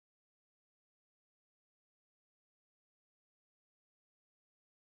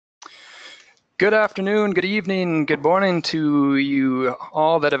Good afternoon, good evening, good morning to you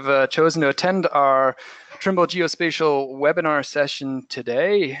all that have chosen to attend our Trimble Geospatial webinar session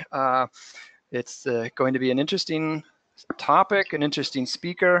today. It's going to be an interesting topic, an interesting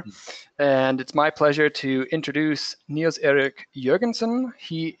speaker, and it's my pleasure to introduce Niels Erik Jørgensen.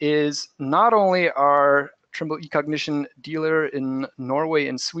 He is not only our Trimble eCognition dealer in Norway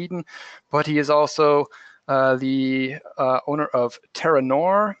and Sweden, but he is also the owner of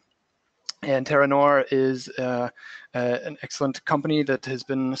TerraNor. And TerraNor is an excellent company that has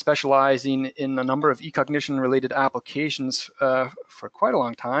been specializing in a number of eCognition related applications for quite a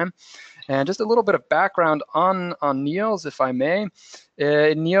long time. And just a little bit of background on Niels, if I may.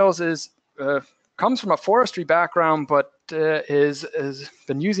 Niels comes from a forestry background, but has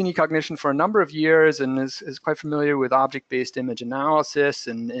been using eCognition for a number of years and is quite familiar with object-based image analysis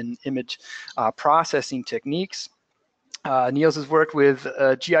and image processing techniques. Niels has worked with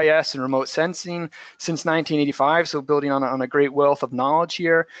GIS and remote sensing since 1985, so building on a great wealth of knowledge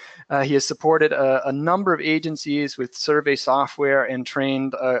here. He has supported a number of agencies with survey software and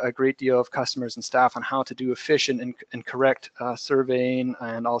trained a great deal of customers and staff on how to do efficient and correct surveying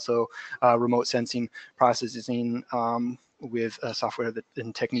and also remote sensing processing with software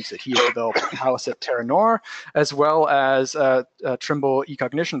and techniques that he has developed in-house at TerraNor, as well as Trimble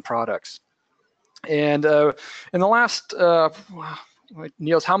eCognition products. And in the last,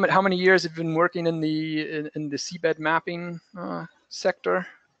 Niels, how many years have you been working in the seabed mapping sector?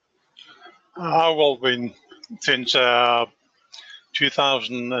 Well, since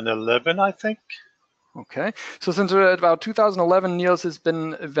 2011, I think. Okay, so since about 2011, Niels has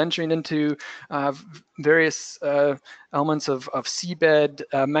been venturing into various elements of seabed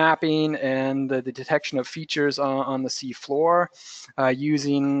mapping and the detection of features on the sea floor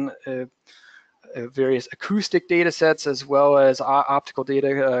using various acoustic data sets as well as optical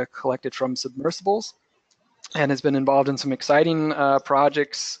data collected from submersibles, and has been involved in some exciting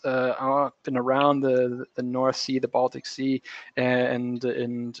projects up and around the North Sea, the Baltic Sea, and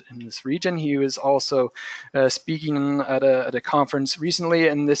in this region. He was also speaking at a conference recently,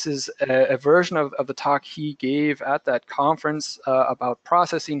 and this is a version of the talk he gave at that conference about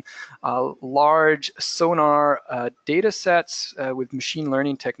processing large sonar data sets with machine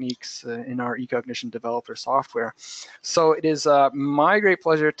learning techniques in our eCognition developer software. So it is my great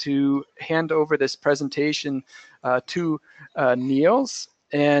pleasure to hand over this presentation to Niels,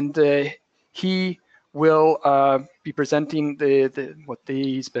 and he will be presenting what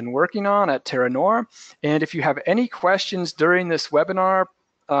he's been working on at TerraNor. And if you have any questions during this webinar,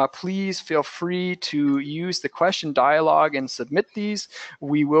 please feel free to use the question dialog and submit these.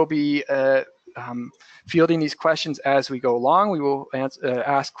 We will be fielding these questions as we go along. We will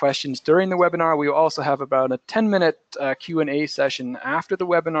ask questions during the webinar. We will also have about a 10-minute Q&A session after the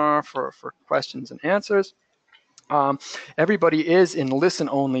webinar for questions and answers. Everybody is in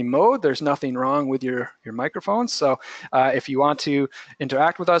listen-only mode. There's nothing wrong with your microphones. So if you want to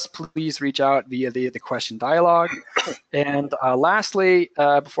interact with us, please reach out via the question dialog. And lastly,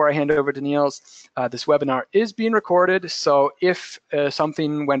 before I hand over to Niels, this webinar is being recorded. So if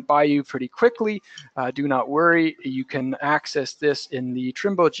something went by you pretty quickly, do not worry. You can access this in the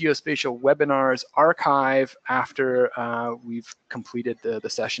Trimble Geospatial Webinars archive after we've completed the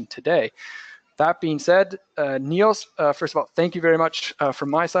session today. That being said, Niels, first of all, thank you very much from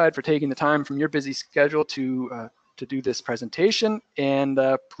my side for taking the time from your busy schedule to do this presentation. And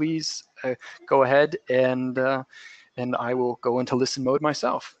please go ahead and I will go into listen mode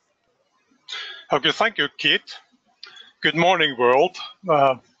myself. Okay, thank you, Keith. Good morning, world.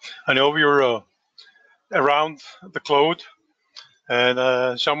 I know you're around the globe,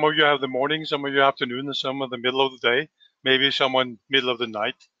 and some of you have the morning, some of you afternoon, and some of the middle of the day, maybe someone middle of the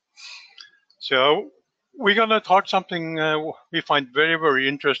night. So we're going to talk something we find very, very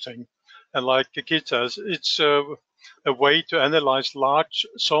interesting. And like Keith says, it's a way to analyze large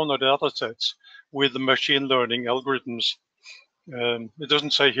sonar datasets with machine learning algorithms. It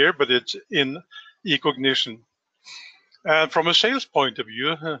doesn't say here, but it's in eCognition. And from a sales point of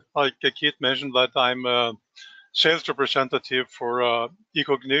view, like Keith mentioned that I'm a sales representative for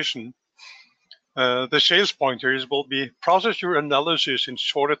eCognition. The sales point here will be process your analysis in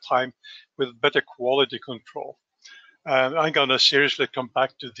shorter time with better quality control. I'm going to seriously come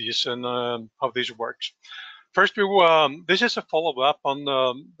back to this and how this works. First, this is a follow-up on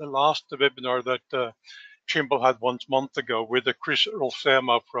the last webinar that Trimble had 1 month ago with Chris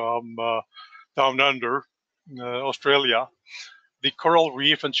Rolfsema from down under Australia. The coral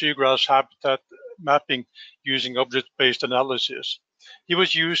reef and seagrass habitat mapping using object-based analysis. He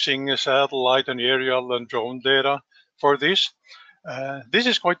was using satellite and aerial and drone data for this, This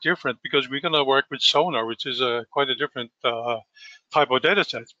is quite different because we're going to work with Sonar, which is quite a different type of data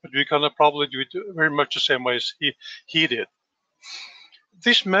set, but we're going to probably do it very much the same way as he did.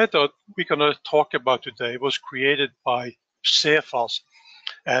 This method we're going to talk about today was created by CEFAS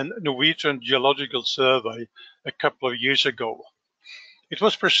and Norwegian Geological Survey a couple of years ago. It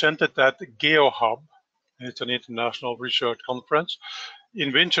was presented at GeoHub, it's an international research conference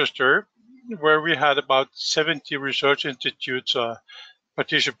in Winchester, where we had about 70 research institutes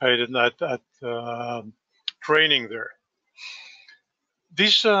participated in that training there.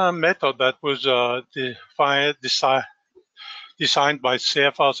 This method that was designed by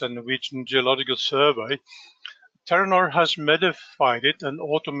CEFAS and Norwegian Geological Survey, TerraNor has modified it and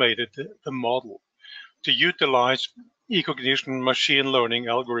automated the model to utilize eCognition machine learning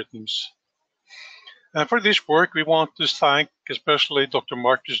algorithms. And for this work, we want to thank especially Dr.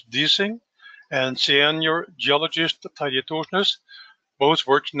 Markus Diesing and senior geologist Terje Thorsnes. Both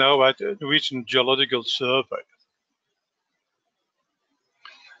work now at Norwegian Geological Survey.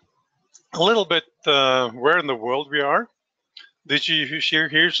 A little bit where in the world we are. This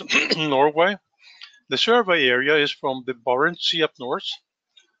here's Norway. The survey area is from the Barents Sea up north.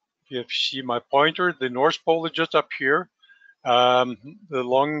 If you see my pointer, the North Pole is just up here. The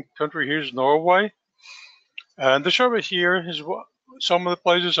long country here is Norway. And the survey here is some of the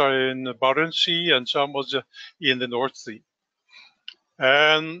places are in the Barents Sea and some was in the North Sea.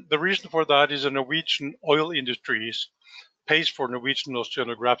 And the reason for that is the Norwegian oil industries pays for Norwegian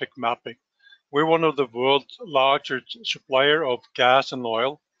oceanographic mapping. We're one of the world's largest supplier of gas and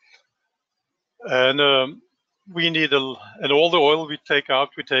oil. And we need and all the oil we take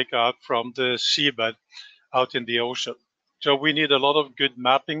out from the seabed out in the ocean. So we need a lot of good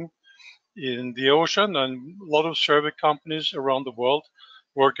mapping in the ocean, and a lot of survey companies around the world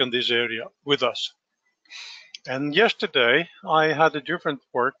work in this area with us. And yesterday I had a different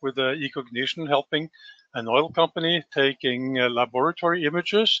work with eCognition, helping an oil company taking laboratory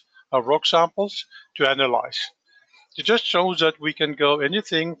images of rock samples to analyze. It just shows that we can go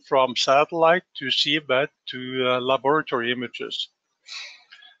anything from satellite to seabed to laboratory images.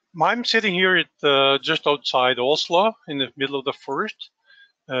 I'm sitting here at just outside Oslo in the middle of the forest.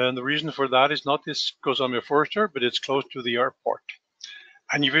 And the reason for that is not because I'm a forester, but it's close to the airport.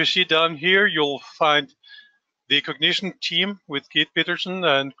 And if you see down here, you'll find the eCognition team with Keith Peterson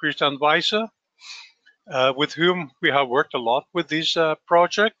and Christian Weisse, with whom we have worked a lot with this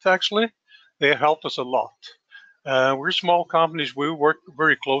project, actually. They helped us a lot. We're small companies. We work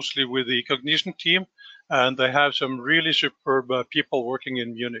very closely with the eCognition team, and they have some really superb people working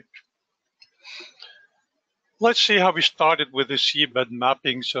in Munich. Let's see how we started with the seabed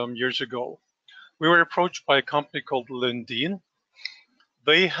mapping some years ago. We were approached by a company called Lundin.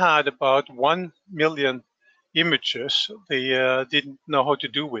 They had about 1 million images they didn't know how to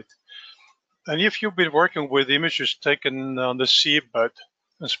do with. And if you've been working with images taken on the seabed,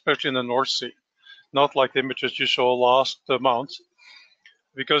 especially in the North Sea, not like the images you saw last month,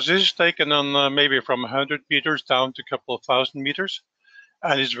 because this is taken on maybe from 100 meters down to a couple of thousand meters,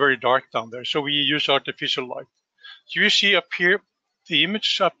 and it's very dark down there. So we use artificial light. So you see up here, the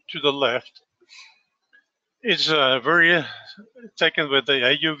image up to the left is very taken with the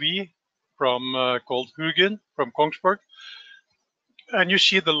AUV from called Hugin from Kongsberg. And you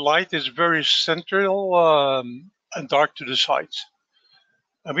see the light is very central and dark to the sides.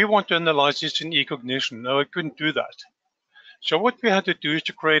 And we want to analyze this in eCognition. No, I couldn't do that. So what we had to do is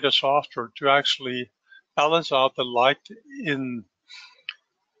to create a software to actually balance out the light in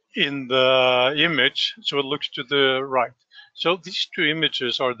the image so it looks to the right. So these two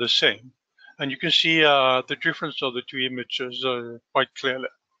images are the same. And you can see the difference of the two images quite clearly.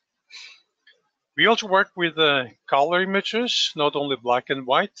 We also work with color images, not only black and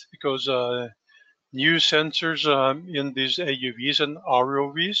white, because new sensors in these AUVs and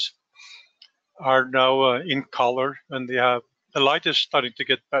ROVs are now in color, and the light is starting to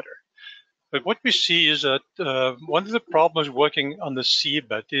get better. But what we see is that one of the problems working on the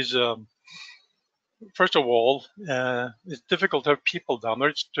seabed is, first of all, it's difficult to have people down there.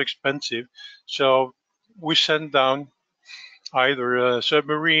 It's too expensive. So we send down either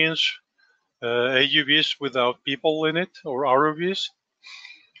submarines, AUVs without people in it, or ROVs.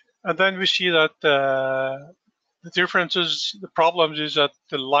 And then we see that the differences, the problems is that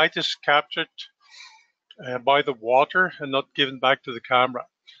the light is captured by the water and not given back to the camera.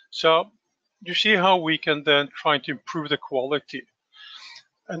 So you see how we can then try to improve the quality.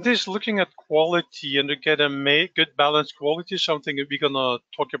 And this looking at quality and to get a good balanced quality is something that we're gonna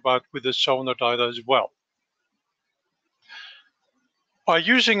talk about with the Sonar data as well. By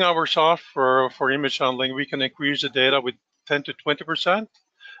using our software for image handling, we can increase the data with 10 to 20%.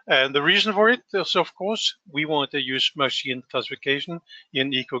 And the reason for it is, of course, we want to use machine classification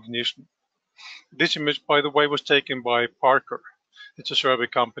in eCognition. This image, by the way, was taken by Parker. It's a survey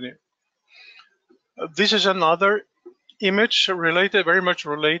company. This is another image related, very much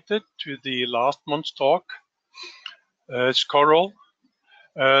related to the last month's talk. It's coral.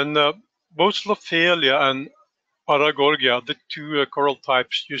 And both Lophelia and Paragorgia, the two coral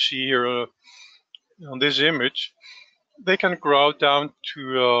types you see here on this image, they can grow down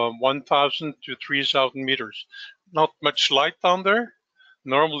to 1,000 to 3,000 meters. Not much light down there.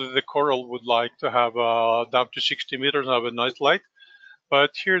 Normally the coral would like to have down to 60 meters and have a nice light,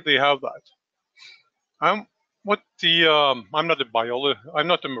 but here they have that. I'm not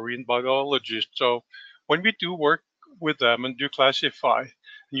a marine biologist, so when we do work with them and do classify,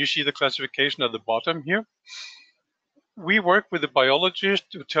 and you see the classification at the bottom here, we work with the biologists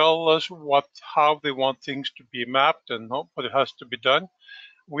to tell us how they want things to be mapped and what it has to be done.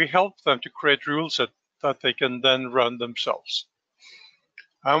 We help them to create rules that they can then run themselves.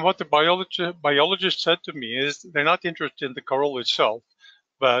 And what the biologist said to me is they're not interested in the coral itself,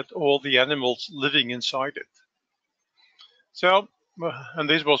 but all the animals living inside it. So, and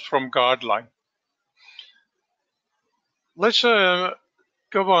this was from Guideline. Let's go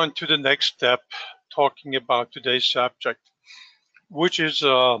on to the next step, talking about today's subject, which is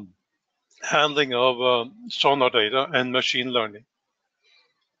handling of sonar data and machine learning.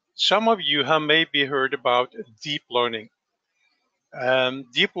 Some of you have maybe heard about deep learning.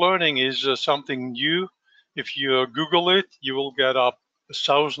 Deep learning is something new. If you Google it, you will get up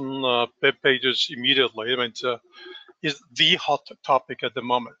 1,000 web pages immediately. I mean, it's the hot topic at the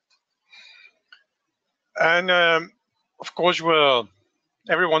moment. And of course,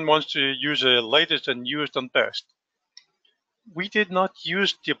 everyone wants to use the latest and newest and best. We did not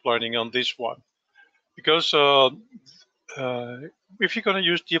use deep learning on this one because if you're going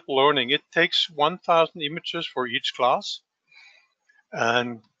to use deep learning, it takes 1,000 images for each class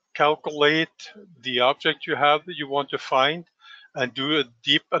and calculate the object you have that you want to find and do a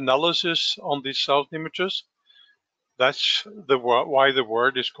deep analysis on these 1,000 images. That's why the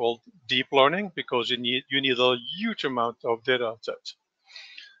word is called deep learning, because you need a huge amount of data sets.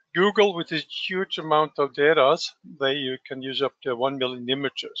 Google, with this huge amount of data, you can use up to 1 million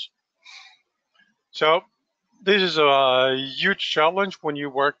images. So this is a huge challenge when you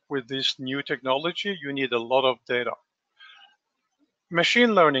work with this new technology. You need a lot of data.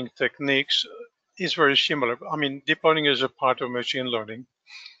 Machine learning techniques is very similar. I mean, deep learning is a part of machine learning,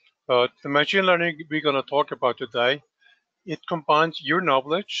 but the machine learning we're going to talk about today, it combines your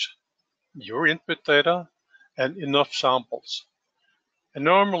knowledge, your input data, and enough samples. And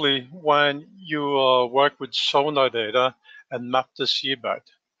normally, when you work with sonar data and map the seabed,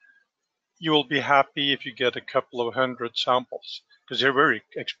 you will be happy if you get a couple of 100 samples, because they're very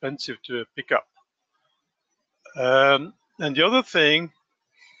expensive to pick up. And the other thing,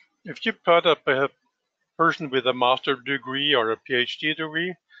 if you put up a person with a master's degree or a PhD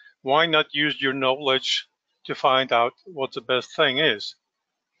degree, why not use your knowledge to find out what the best thing is?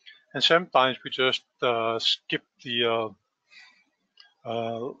 And sometimes we just skip the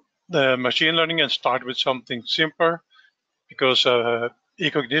machine learning and start with something simpler, because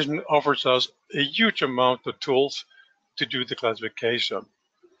eCognition offers us a huge amount of tools to do the classification.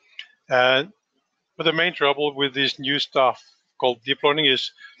 But the main trouble with this new stuff called deep learning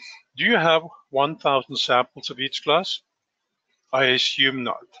is, do you have 1,000 samples of each class? I assume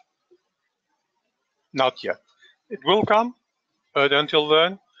not. Not yet. It will come, but until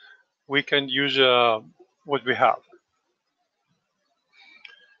then, we can use what we have.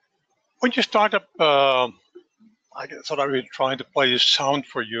 When you start up, I thought I was trying to play a sound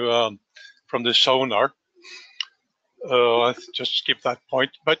for you from the Sonar. I'll just skip that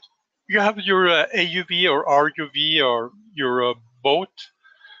point. But you have your AUV or RUV or your boat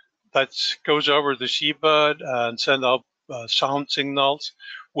that goes over the seabed and send out sound signals,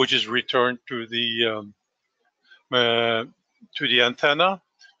 which is returned to the antenna,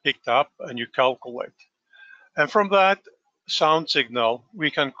 picked up, and you calculate. And from that sound signal,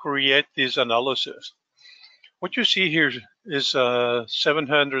 we can create this analysis. What you see here is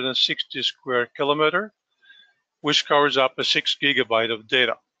 760 square kilometer, which covers up a 6 gigabyte of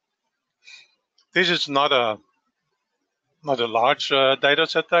data. This is not a large data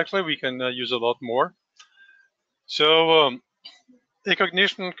set, actually. We can use a lot more. So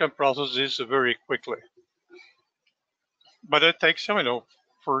eCognition can process this very quickly. But it takes,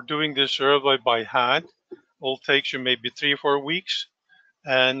 for doing this survey by hand, it will take you maybe 3 or 4 weeks.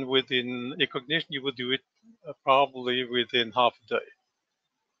 And within eCognition, you will do it probably within half a day.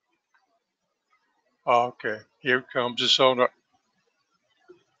 Okay, here comes the sonar.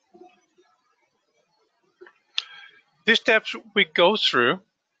 The steps we go through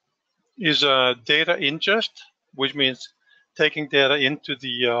is data ingest, which means taking data into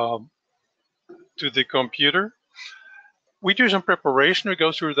the computer. We do some preparation, we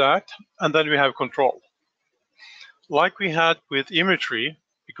go through that, and then we have control. Like we had with imagery,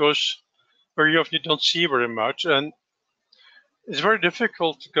 because very often you don't see very much, and it's very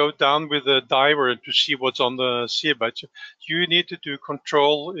difficult to go down with a diver to see what's on the seabed. So you need to do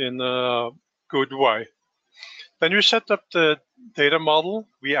control in a good way. Then you set up the data model,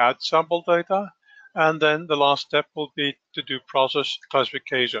 we add sample data, and then the last step will be to do process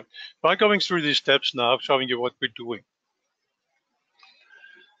classification. So I'm going through these steps now, showing you what we're doing.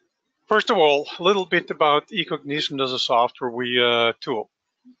 First of all, a little bit about eCognition as a software tool.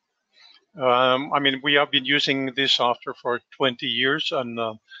 I mean, we have been using this software for 20 years, and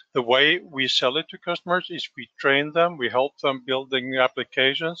the way we sell it to customers is we train them, we help them building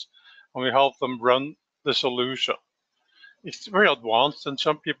applications, and we help them run the solution. It's very advanced, and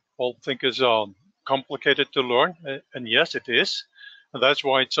some people think it's complicated to learn, and yes, it is, and that's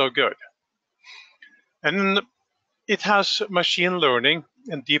why it's so good. And it has machine learning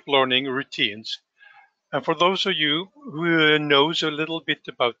and deep learning routines. And for those of you who knows a little bit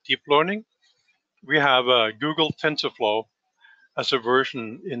about deep learning, we have Google TensorFlow as a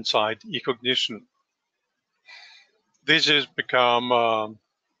version inside eCognition. This has become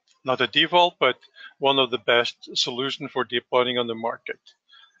not a default, but one of the best solutions for deep learning on the market.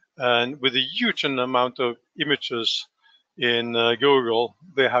 And with a huge amount of images in Google,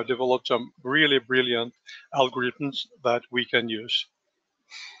 they have developed some really brilliant algorithms that we can use.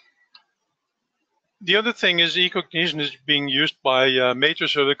 The other thing is eCognition is being used by major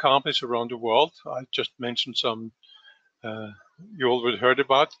survey companies around the world. I just mentioned some you already heard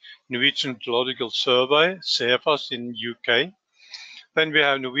about. Norwegian Geological Survey, CEFAS in UK. Then we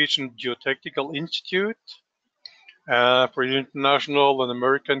have Norwegian Geotechnical Institute. For the international and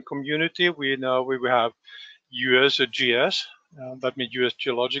American community, we have USGS, that means US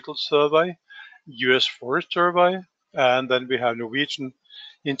Geological Survey, US Forest Survey, and then we have Norwegian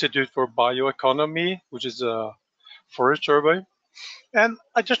Institute for Bioeconomy, which is a forest survey. And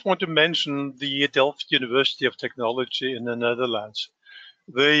I just want to mention the Delft University of Technology in the Netherlands.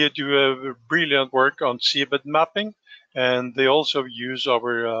 They do a brilliant work on seabed mapping, and they also use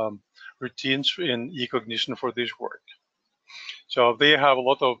our routines in eCognition for this work. So they have a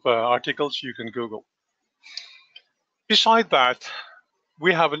lot of articles you can Google. Beside that,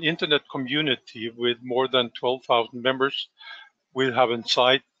 we have an internet community with more than 12,000 members. We have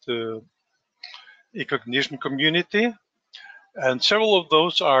inside the eCognition community, and several of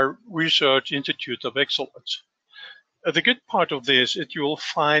those are research institutes of excellence. The good part of this is you will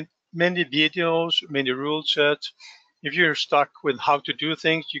find many videos, many rule sets. If you're stuck with how to do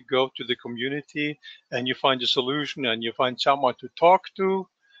things, you go to the community and you find a solution and you find someone to talk to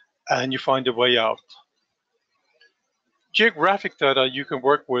and you find a way out. Geographic data you can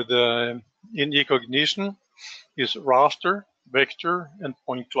work with in eCognition is raster, vector, and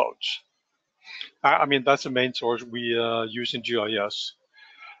point clouds. I mean, that's the main source we use in GIS.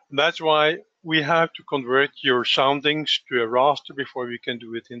 And that's why we have to convert your soundings to a raster before we can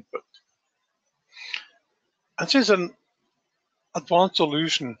do it input. And since an advanced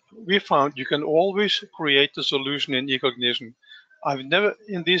solution, we found you can always create a solution in eCognition. I've never,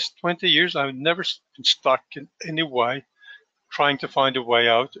 in these 20 years, I've never been stuck in any way trying to find a way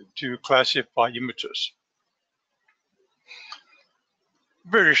out to classify images.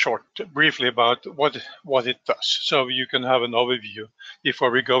 Very short, briefly about what it does, so you can have an overview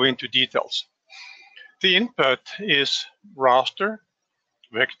before we go into details. The input is raster,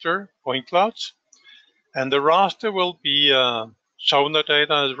 vector, point clouds, and the raster will be sonar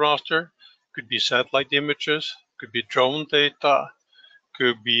data as raster, could be satellite images, could be drone data,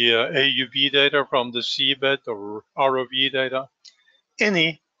 could be AUV data from the seabed or ROV data.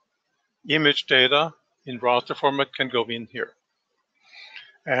 Any image data in raster format can go in here.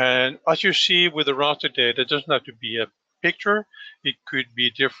 And as you see with the raster data, it doesn't have to be a picture. It could be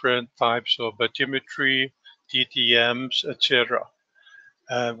different types of bathymetry, DTMs, etc.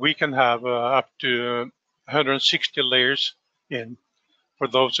 We can have up to 160 layers in for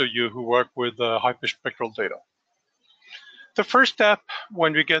those of you who work with hyperspectral data. The first step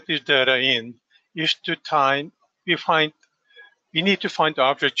when we get this data in is to we need to find the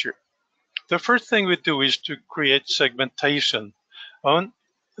objects here. The first thing we do is to create segmentation.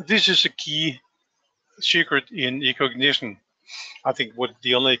 This is a key secret in eCognition. I think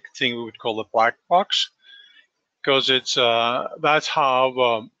the only thing we would call a black box, because it's that's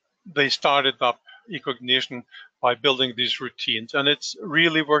how they started up eCognition by building these routines, and it's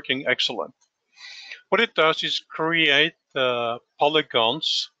really working excellent. What it does is create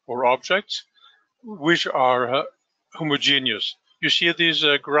polygons or objects which are homogeneous. You see this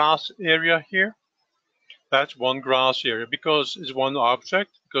grass area here? That's one grass area because it's one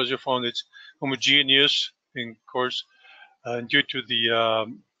object, because you found it's homogeneous, in course, due to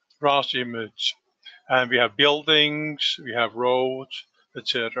the grass image. And we have buildings, we have roads,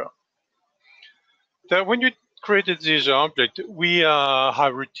 etc. Then when you created this object, we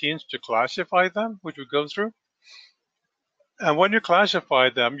have routines to classify them, which we go through. And when you classify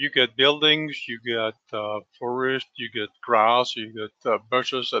them, you get buildings, you get forest, you get grass, you get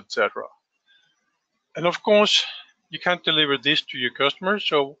bushes, etc. And of course, you can't deliver this to your customers,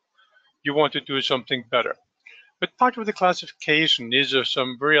 so you want to do something better. But part of the classification is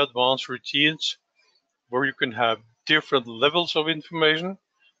some very advanced routines where you can have different levels of information.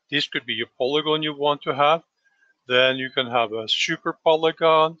 This could be a polygon you want to have. Then you can have a super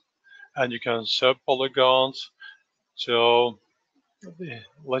polygon, and you can sub-polygons. So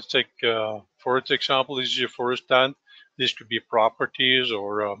let's take, for example, this is your forest stand. This could be properties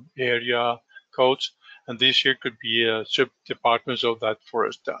or area codes. And this here could be sub-departments of that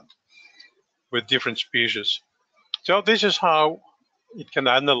forest stand with different species. So this is how it can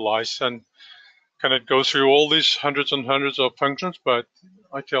analyze and kind of go through all these hundreds and hundreds of functions, but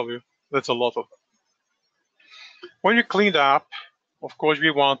I tell you, that's a lot of them. When you clean up, of course,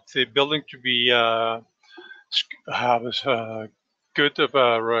 we want the building to be have good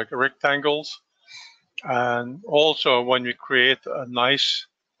rectangles, and also when we create a nice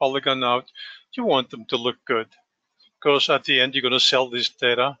polygon out, you want them to look good, because at the end you're going to sell this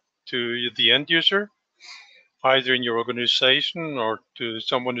data to the end user, either in your organization or to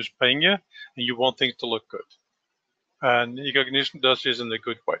someone who's paying you, and you want things to look good. And eCognition does this in a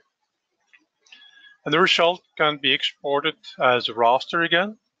good way. And the result can be exported as a raster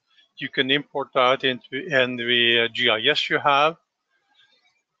again. You can import that into the GIS you have,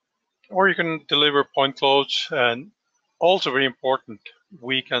 or you can deliver point clouds, and also very important,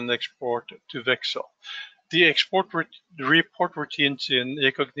 we can export to Vexel. The report routines in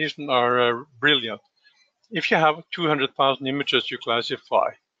eCognition are brilliant. If you have 200,000 images you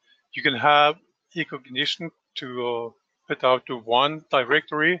classify, you can have eCognition to put out to one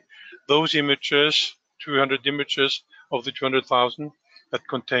directory those images, 200 images of the 200,000 that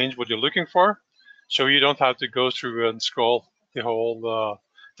contains what you're looking for, so you don't have to go through and scroll the whole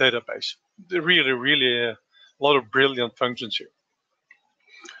database. Really a lot of brilliant functions here.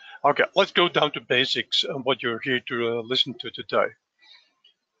 Okay, let's go down to basics and what you're here to listen to today.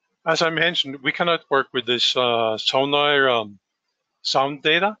 As I mentioned, we cannot work with this Sonar sound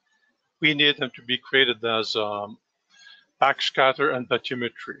data. We need them to be created as backscatter and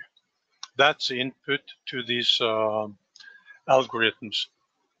bathymetry. That's the input to these algorithms.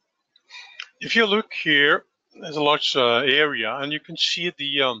 If you look here, there's a large area, and you can see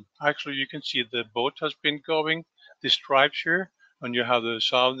the actually you can see the boat has been going, the stripes here, and you have the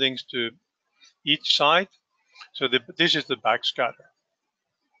soundings to each side. So this is the backscatter.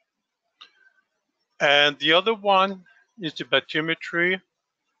 And the other one is the bathymetry,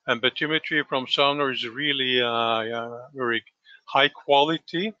 and bathymetry from Sonar is really very high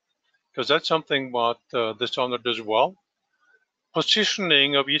quality, because that's something what the Sonar does well.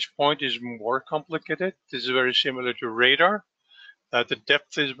 Positioning of each point is more complicated. This is very similar to radar. The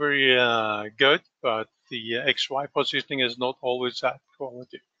depth is very good, but the XY positioning is not always that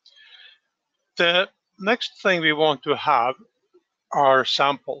quality. The next thing we want to have are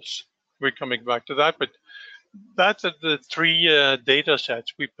samples. We're coming back to that, but that's the three data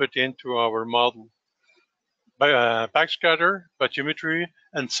sets we put into our model: backscatter, bathymetry,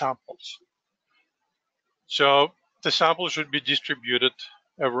 and samples. So the samples should be distributed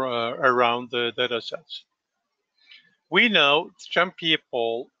around the data sets. We know some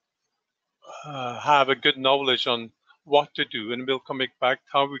people have a good knowledge on what to do, and we'll come back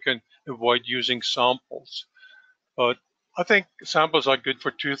how we can avoid using samples. But I think samples are good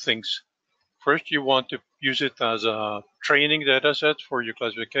for two things. First, you want to use it as a training data set for your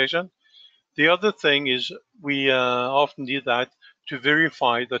classification. The other thing is we often need that to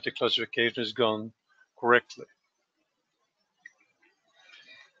verify that the classification is gone correctly.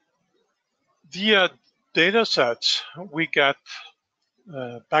 The data sets we get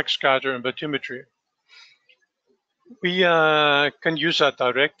backscatter and bathymetry. We can use that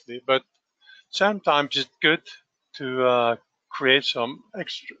directly, but sometimes it's good to create some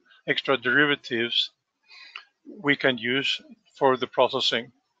extra derivatives we can use for the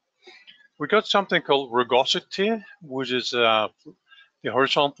processing. We got something called rugosity, which is the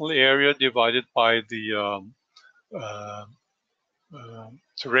horizontal area divided by the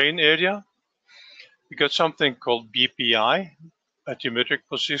terrain area. We got something called BPI, bathymetric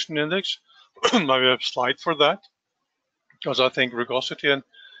position index. I have a slide for that, because I think rugosity and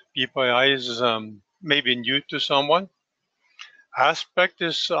BPI is maybe new to someone. Aspect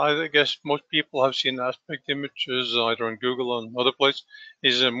is, I guess most people have seen aspect images either on Google or other places,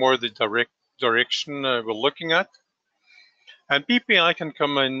 is more the direction we're looking at. And BPI can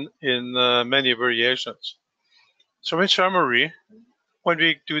come in many variations. So in summary, when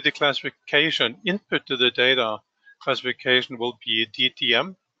we do the classification, input to the data classification will be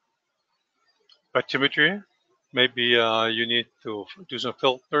DTM, bathymetry. Maybe you need to do some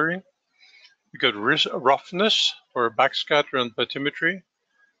filtering. We got roughness for backscatter and bathymetry,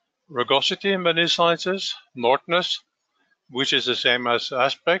 rugosity in many sciences, northness, which is the same as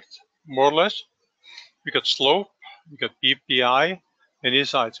aspect, more or less. We got slope, we got BPI, and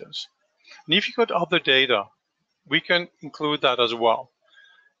insights. And if you got other data, we can include that as well.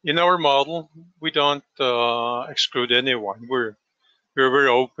 In our model, we don't exclude anyone. We're very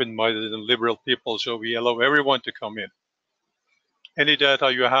open-minded and liberal people, so we allow everyone to come in. Any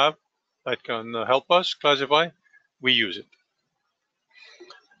data you have that can help us classify, we use it.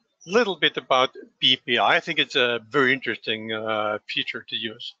 A little bit about BPI. I think it's a very interesting feature to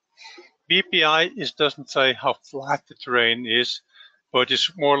use. BPI doesn't say how flat the terrain is, but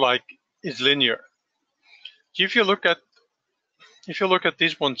it's more like it's linear. If you look at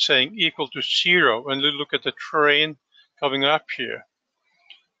this one saying equal to 0, and you look at the terrain coming up here,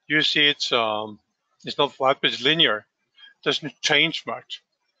 you see it's not flat, but it's linear. It doesn't change much.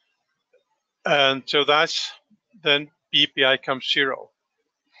 And so that's then BPI comes 0.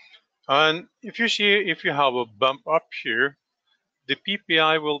 And if you have a bump up here, the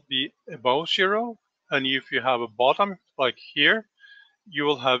BPI will be above 0. And if you have a bottom like here, you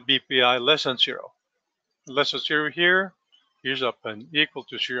will have BPI less than 0. Less than 0 here, here's up and equal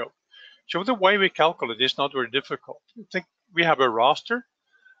to 0. So the way we calculate is not very difficult. I think we have a raster.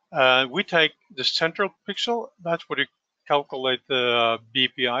 We take the central pixel, that's what we calculate the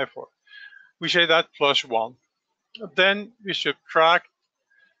BPI for. We say that plus 1. Then we subtract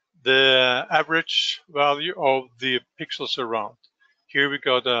the average value of the pixels around. Here we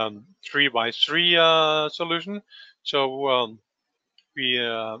got a 3 by 3 solution. So we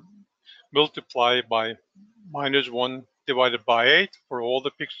multiply by -1 divided by 8 for all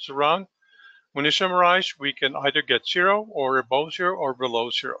the pixels around. When you summarize, we can either get 0 or above 0 or below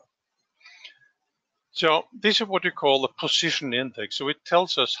 0. So this is what we call a position index. So it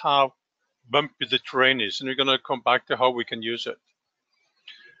tells us how bumpy the terrain is, and we're going to come back to how we can use it.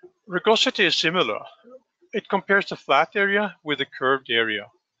 Rugosity is similar. It compares the flat area with the curved area.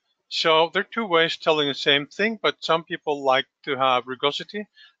 So there are two ways telling the same thing, but some people like to have rugosity,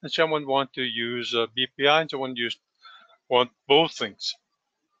 and someone want to use BPI, and someone want both things.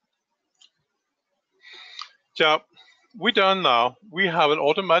 So we're done now. We have an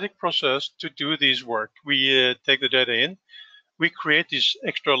automatic process to do this work. We take the data in. We create these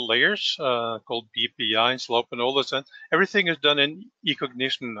extra layers called BPI and slope and all this. And everything is done in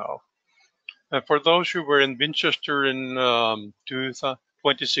eCognition now. And for those who were in Winchester in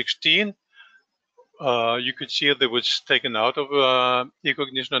 2016, you could see that it was taken out of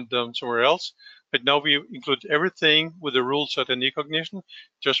eCognition and done somewhere else. But now we include everything with the rule set in eCognition.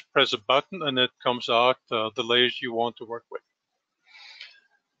 Just press a button and it comes out the layers you want to work with.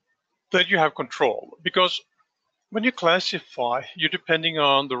 Then you have control, because when you classify, you're depending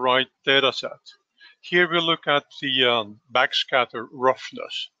on the right data set. Here we look at the backscatter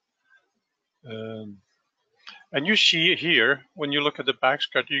roughness. And you see here, when you look at the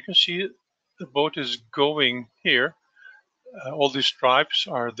backscatter, you can see the boat is going here. All these stripes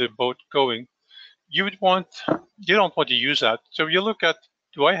are the boat going. You don't want to use that. So you look at,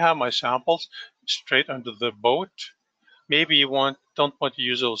 do I have my samples straight under the boat? Maybe you don't want to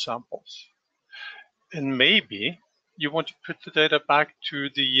use those samples. And maybe you want to put the data back to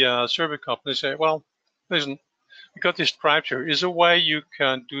the survey company and say, well, listen, we got these stripes here. Is there a way you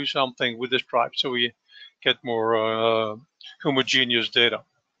can do something with the stripes so we get more homogeneous data?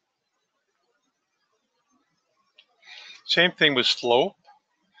 Same thing with slope.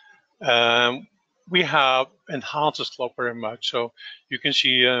 We have enhanced the slope very much. So you can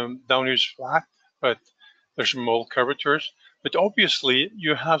see down here is flat, but there's some old curvatures. But obviously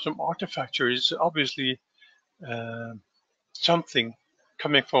you have some artifacts here. It's obviously something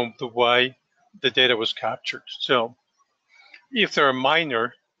coming from the way the data was captured. So if they're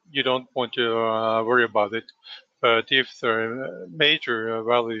minor, you don't want to worry about it. But if there are major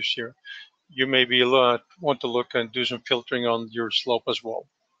values here, you maybe want to look and do some filtering on your slope as well.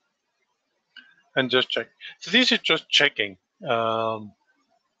 And just check. So this is just checking. And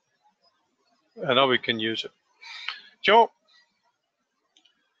now we can use it. So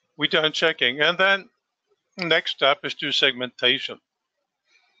we're done checking. And then next step is do segmentation.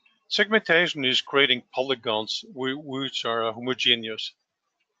 Segmentation is creating polygons which are homogeneous.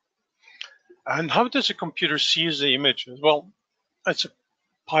 And how does a computer see the images? Well, it's a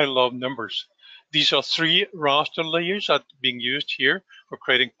pile of numbers. These are 3 raster layers that are being used here for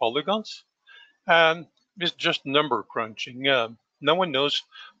creating polygons. And it's just number crunching. No one knows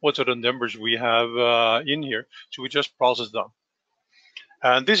what sort of numbers we have in here, so we just process them.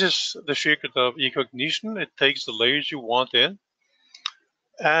 And this is the secret of eCognition. It takes the layers you want in.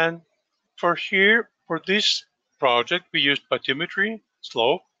 And for this project, we used bathymetry,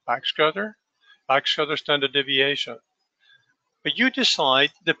 slope, backscatter standard deviation. But you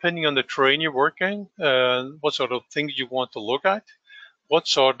decide, depending on the terrain you're working, what sort of things you want to look at, what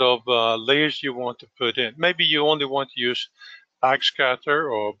sort of layers you want to put in. Maybe you only want to use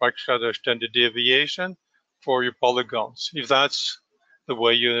backscatter or backscatter standard deviation for your polygons, if that's the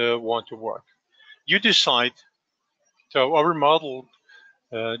way you want to work. You decide. So our model,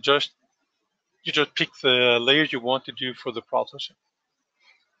 you just pick the layers you want to do for the processing.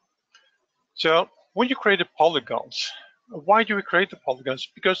 So when you create the polygons, why do we create the polygons?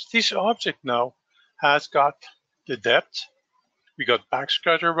 Because this object now has got the depth. We got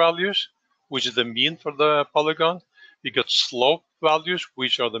backscatter values, which is the mean for the polygon. We got slope values,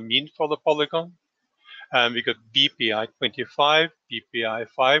 which are the mean for the polygon. And we got BPI 25, BPI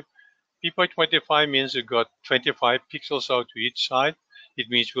 5. BPI 25 means you got 25 pixels out to each side. It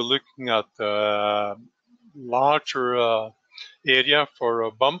means we're looking at larger area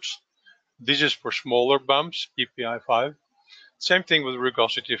for bumps. This is for smaller bumps, BPI 5. Same thing with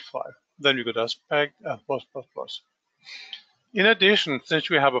rugosity 5. Then we got aspect and plus. In addition, since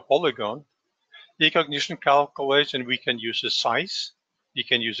we have a polygon, eCognition calculates, and we can use a size, you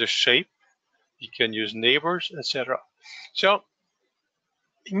can use a shape, you can use neighbors, etc. So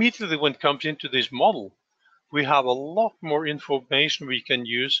immediately when it comes into this model, we have a lot more information we can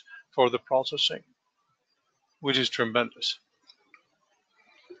use for the processing, which is tremendous.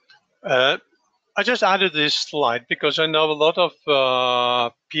 I just added this slide because I know a lot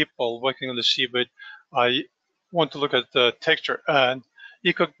of people working on the seabed. I want to look at the texture, and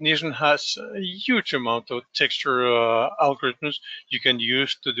eCognition has a huge amount of texture algorithms you can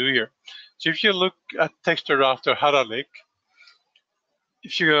use to do here. So if you look at texture after Haralik,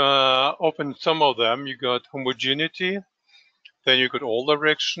 if you open some of them, you got homogeneity, then you got all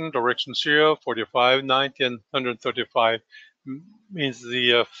direction 0, 45, 90, and 135 means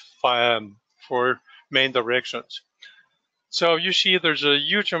the 4 main directions. So you see there's a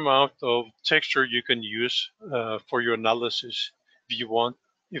huge amount of texture you can use for your analysis if you want,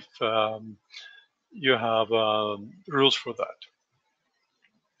 if you have rules for that.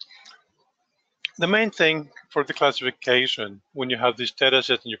 The main thing for the classification when you have this data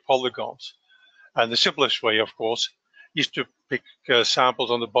set and your polygons, and the simplest way, of course, is to pick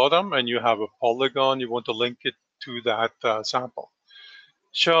samples on the bottom, and you have a polygon, you want to link it to that sample.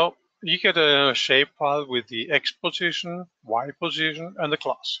 So you get a shape file with the X position, Y position, and the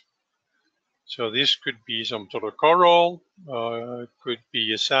class. So this could be some sort of coral, could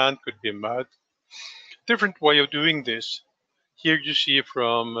be a sand, could be a mud. Different way of doing this. Here you see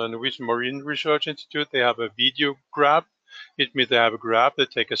from Norwegian Marine Research Institute, they have a video grab. It means they have a grab, they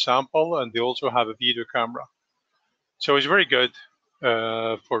take a sample, and they also have a video camera. So it's very good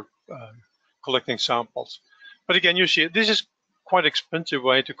for collecting samples. But again, you see, this is quite expensive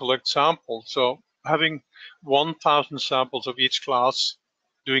way to collect samples. So having 1,000 samples of each class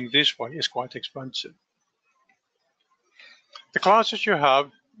doing this way is quite expensive. The classes you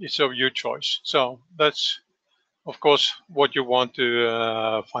have is of your choice. So that's, of course, what you want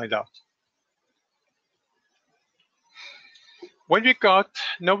to find out. When we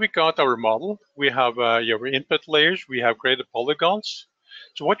got our model, we have your input layers, we have created polygons.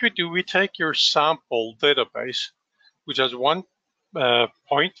 So what we do, we take your sample database, which has one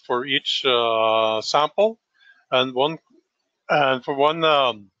point for each sample, and for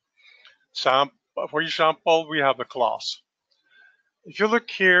each sample we have a class. If you look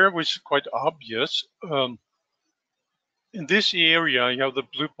here, which is quite obvious, in this area you have the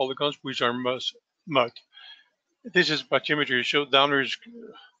blue polygons, which are mud. This is bathymetry. So down is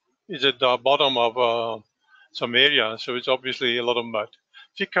at the bottom of some area, so it's obviously a lot of mud.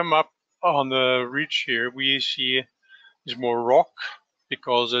 If you come up on the ridge here, we see is more rock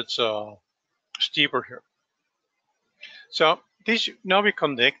because it's steeper here. So now we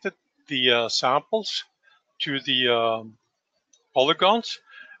connected the samples to the polygons,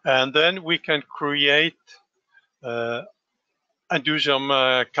 and then we can create and do some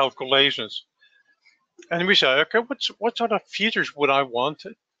calculations. And we say, okay, what sort of features would I want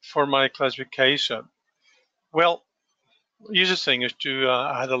for my classification? Well, the easiest thing is to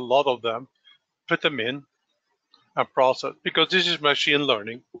add a lot of them, put them in, and process, because this is machine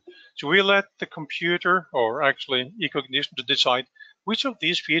learning. So we let the computer, or actually eCognition, to decide which of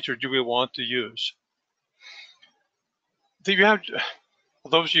these features do we want to use. Do you have, for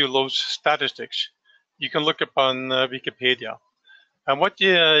those of you who love statistics, you can look up on Wikipedia. And what the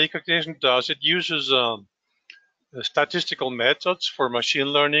eCognition does, it uses statistical methods for machine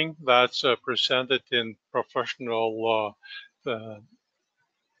learning that's presented in professional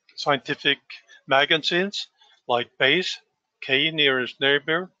scientific magazines like BASE, K nearest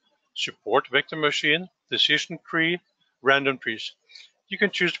neighbor, support vector machine, decision tree, random trees. You can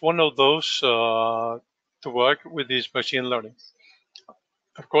choose one of those to work with this machine learning.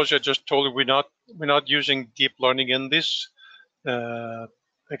 Of course, I just told you we're not using deep learning in this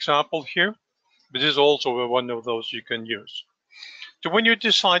example here, but this is also one of those you can use. So when you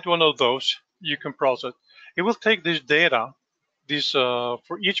decide one of those, you can process. It will take this data,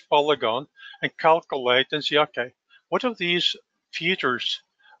 for each polygon, and calculate and see, okay, what of these features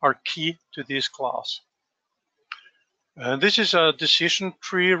are key to this class? And this is a decision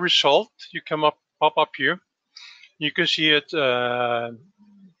tree result. You pop up here. You can see it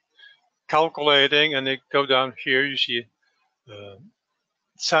calculating, and it go down here. You see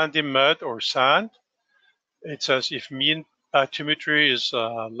sandy mud or sand. It says if mean bathymetry is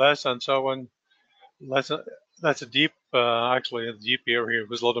less and so on, that's a deep, actually a deep area here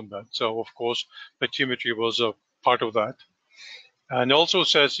with a lot of mud. So of course, bathymetry was a part of that. And also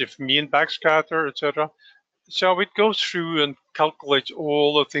says if mean backscatter, etc. So it goes through and calculates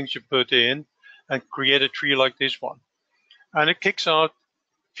all the things you put in and create a tree like this one. And it kicks out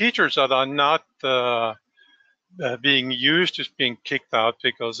features that are not being used, is being kicked out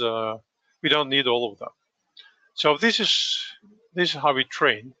because we don't need all of them. So this is how we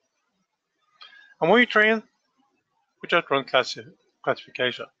train. And when we train, we just run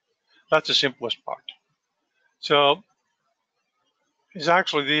classification. That's the simplest part. So it's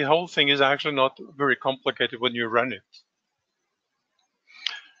actually, the whole thing is actually not very complicated when you run it.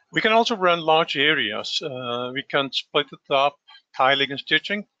 We can also run large areas. We can split it up, tiling and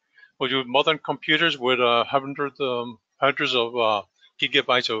stitching. With modern computers with hundreds of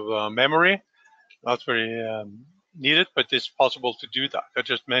gigabytes of memory, that's very needed, but it's possible to do that. I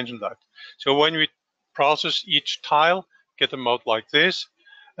just mentioned that. So when we process each tile, get them out like this,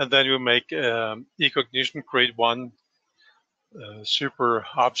 and then you make eCognition create one super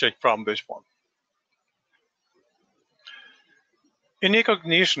object from this one. In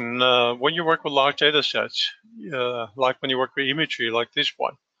eCognition, when you work with large data sets, like when you work with imagery like this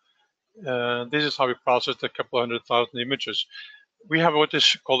one, this is how we processed a couple of 100,000 images. We have what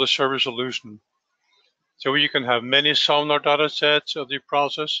is called a server solution. So you can have many Sonar data sets that you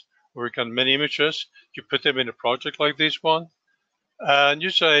process, or you can have many images. You put them in a project like this one, and you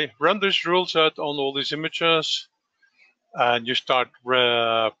say, run this rule set on all these images, and you start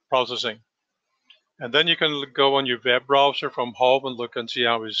processing. And then you can go on your web browser from home and look and see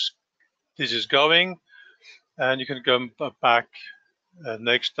how this is going, and you can come back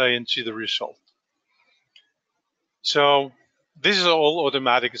next day and see the result. So this is all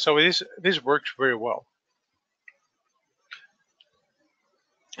automatic. So this works very well.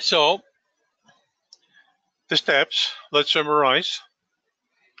 So the steps, let's summarize.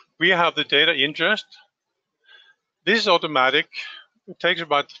 We have the data ingest. This is automatic. It takes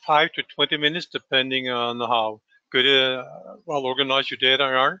about 5 to 20 minutes, depending on how good, well organized your data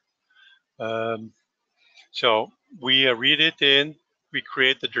are. So we read it in, we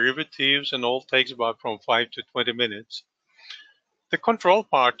create the derivatives, and all takes about from 5 to 20 minutes. The control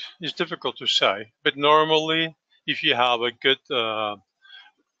part is difficult to say, but normally, if you have a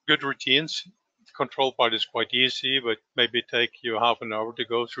good routines, the control part is quite easy, but maybe take you half an hour to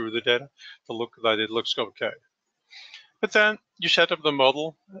go through the data to look that it looks okay. But then you set up the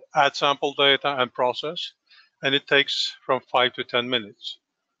model, add sample data, and process, and it takes from 5 to 10 minutes.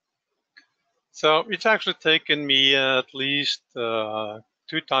 So it's actually taken me at least 2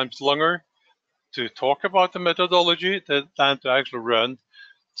 times longer to talk about the methodology than to actually run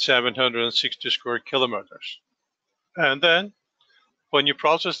 760 square kilometers. And then when you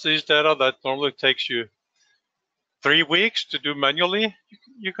process these data, that normally takes you 3 weeks to do manually.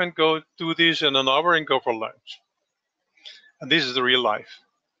 You can go do this in an hour and go for lunch. And this is the real life.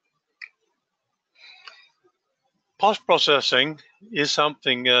 Post-processing is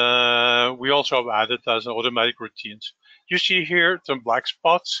something we also have added as automatic routines. You see here some black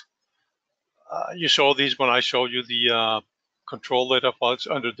spots. You saw these when I showed you the control data files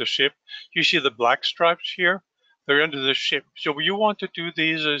under the ship. You see the black stripes here. They're under the ship. So what you want to do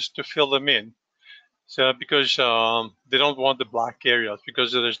these is to fill them in. So because they don't want the black areas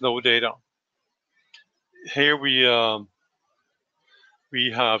because there's no data. Here we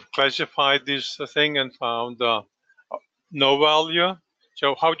have classified this thing and found no value.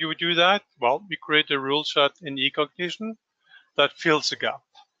 So how do we do that? Well, we create a rule set in eCognition that fills the gap.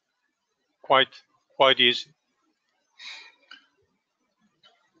 Quite easy.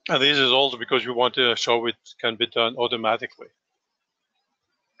 And this is also because we want to show it can be done automatically.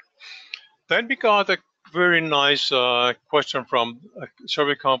 Then we got a very nice question from a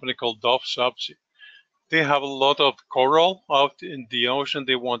survey company called Dove Subsea. They have a lot of coral out in the ocean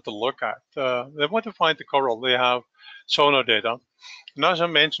they want to look at. They want to find the coral. They have sonar data. And as I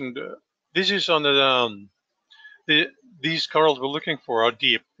mentioned, this is on these corals we're looking for are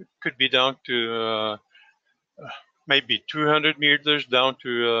deep. It could be down to maybe 200 meters down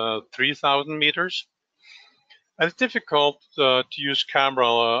to 3,000 meters. And it's difficult to use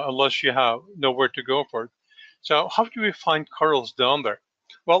camera unless you have nowhere to go for it. So how do we find corals down there?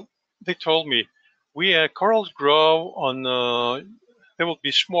 Well, they told me corals grow on, there will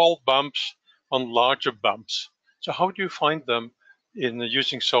be small bumps on larger bumps. So how do you find them in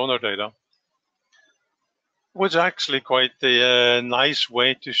using sonar data? It was actually quite a nice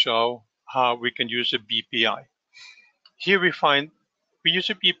way to show how we can use a BPI. Here we use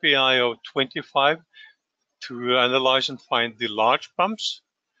a BPI of 25 to analyze and find the large bumps.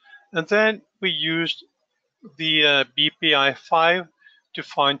 And then we used the BPI 5 to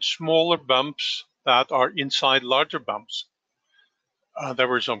find smaller bumps that are inside larger bumps. There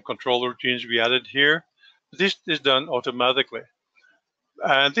were some control routines we added here. This is done automatically.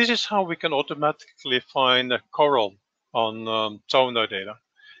 And this is how we can automatically find a coral on sonar data.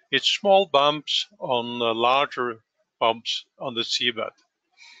 It's small bumps on larger bumps on the seabed.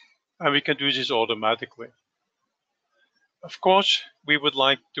 And we can do this automatically. Of course, we would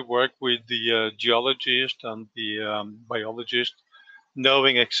like to work with the geologist and the biologist,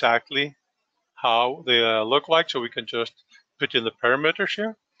 knowing exactly how they look like, so we can just put in the parameters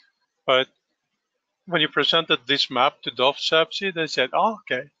here. But when you presented this map to Dove Subsea, they said, oh,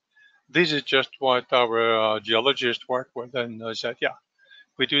 okay, this is just what our geologists work with. And I said, yeah,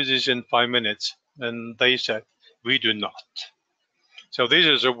 we do this in 5 minutes. And they said, we do not. So this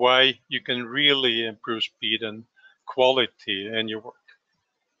is a way you can really improve speed and quality in your work.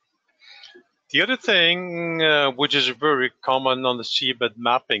 The other thing, which is very common on the seabed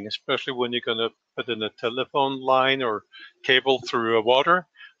mapping, especially when you're going to put in a telephone line or cable through water,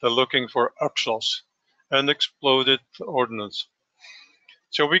 they're looking for UXOs, unexploded ordnance.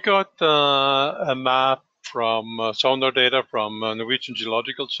 So we got a map from sonar data from Norwegian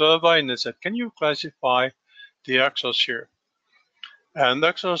Geological survey, and they said, can you classify the UXOs here? And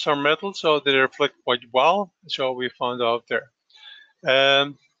UXOs are metal, so they reflect quite well, so we found out there.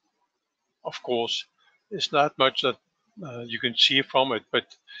 Of course, it's not much that you can see from it, but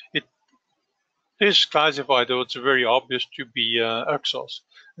it is classified, though it's very obvious to be UXOs,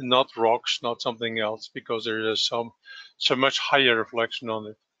 and not rocks, not something else, because there is so much higher reflection on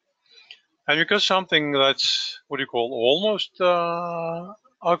it. And because something that's what you call almost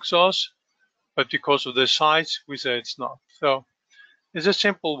UXOs, but because of the size, we say it's not. So it's a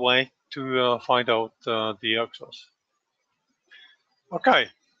simple way to find out the UXOs. Okay,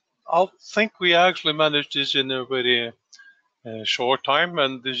 I think we actually managed this in a very short time,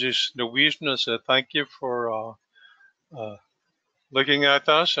 and this is Norwegian, so thank you for looking at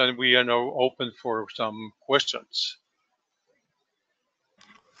us, and we are now open for some questions.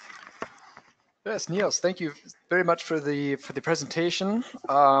 Yes, Niels, thank you very much for the presentation.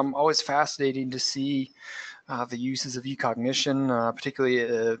 Always fascinating to see the uses of eCognition,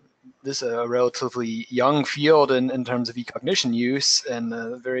 particularly this a relatively young field in terms of eCognition use, and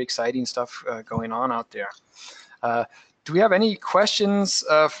very exciting stuff going on out there. Do we have any questions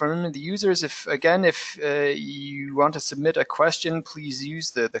from the users? If you want to submit a question, please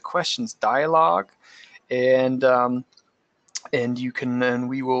use the questions dialog, and you can, and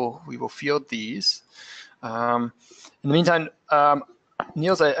we will field these. In the meantime,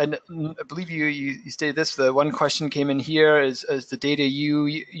 Niels, I believe you stated this. The one question came in here: is the data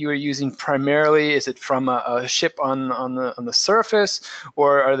you are using primarily? Is it from a ship on the surface,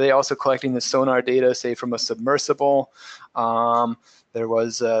 or are they also collecting the sonar data, say from a submersible? There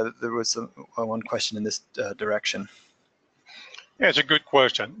was one question in this direction. Yeah, it's a good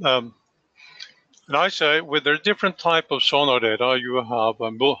question. And I say, with the different type of sonar data, you have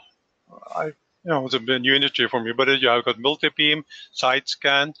it's a new industry for me, but you have got multibeam,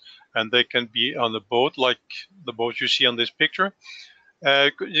 sidescan, and they can be on a boat like the boat you see on this picture.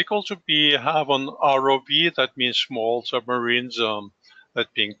 It can also have an ROV, that means small submarines that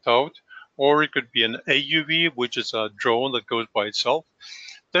being towed, or it could be an AUV, which is a drone that goes by itself.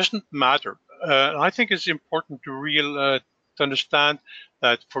 Doesn't matter. I think it's important to understand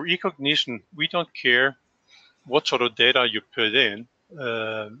that for eCognition, we don't care what sort of data you put in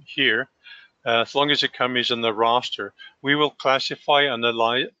here, as long as it comes in the raster. We will classify and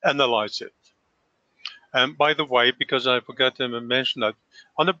analyze it. And by the way, because I forgot to mention that,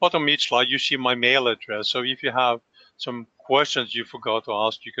 on the bottom of each slide, you see my mail address. So if you have some questions you forgot to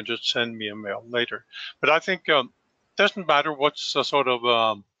ask, you can just send me a mail later. But I think it doesn't matter what sort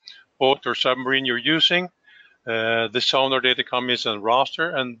of boat or submarine you're using. The sonar data comes in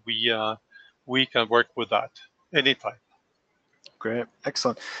raster, and we can work with that anytime. Great,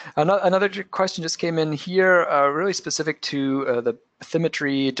 excellent. Another question just came in here, really specific to the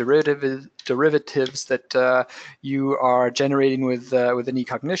bathymetry derivatives that you are generating within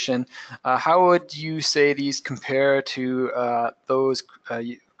eCognition. How would you say these compare to those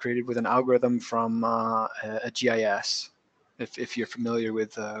created with an algorithm from a GIS, if you're familiar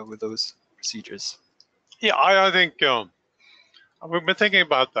with those procedures? Yeah, I think we've been thinking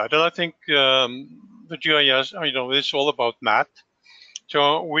about that, and I think the GIS, it's all about math.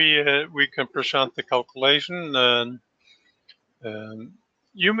 So we can present the calculation, and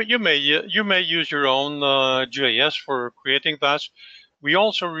you may use your own GIS for creating that. We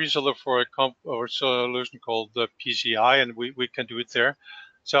also resell it for a solution called the PCI, and we can do it there.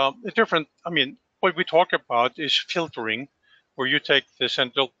 So it's different. What we talk about is filtering, where you take the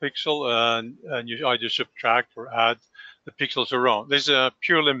central pixel and you either subtract or add the pixels around. This is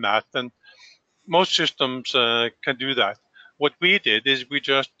purely math, and most systems can do that. What we did is we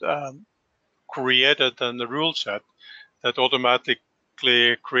just created a rule set that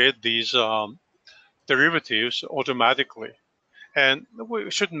automatically create these derivatives automatically. And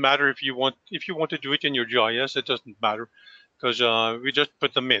it shouldn't matter if you want to do it in your GIS. It doesn't matter, because we just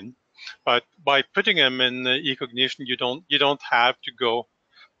put them in. But by putting them in eCognition, you don't have to go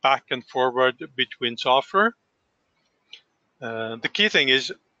back and forward between software. The key thing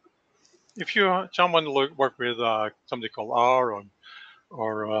is, if someone work with something called R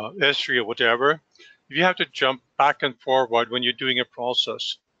or S3 or whatever, if you have to jump back and forward when you're doing a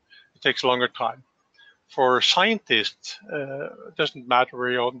process, it takes a longer time. For scientists, it doesn't matter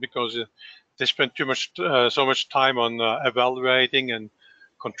very often, because they spend so much time on evaluating and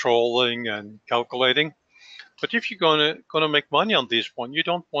controlling and calculating. But if you're gonna make money on this one, you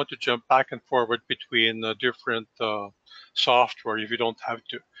don't want to jump back and forward between different software if you don't have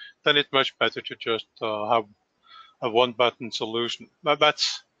to. Then it's much better to just have a one-button solution.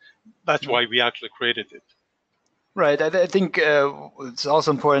 That's why we actually created it. Right. I think it's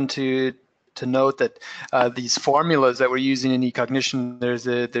also important to note that these formulas that we're using in eCognition, there's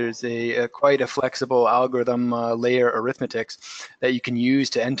a quite a flexible algorithm layer arithmetics that you can use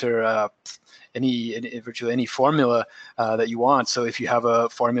to enter virtually any formula that you want. So if you have a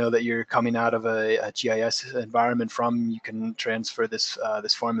formula that you're coming out of a GIS environment from, you can transfer this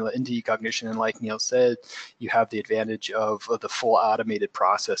formula into eCognition, and like Neil said, you have the advantage of the full automated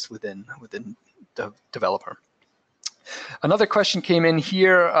process within the developer. Another question came in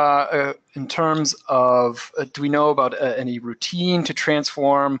here in terms of, do we know about any routine to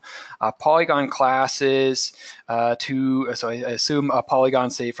transform polygon classes so I assume a polygon,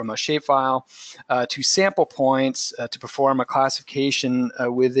 say from a shapefile, to sample points to perform a classification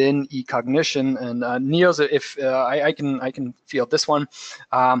within eCognition? And Niels, if I can field this one.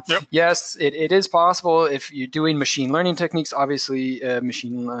 Yep. Yes, it is possible if you're doing machine learning techniques. Obviously,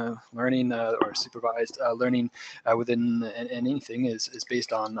 machine learning or supervised learning within anything is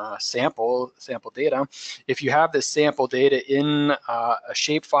based on sample data. If you have this sample data in a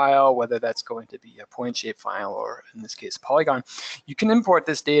shapefile, whether that's going to be a point shapefile or in this case polygon, you can import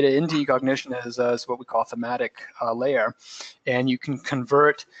this data into eCognition as what we call thematic layer, and you can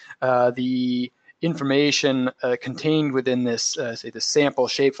convert the information contained within this, say, the sample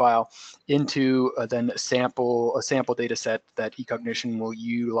shapefile into then a sample data set that eCognition will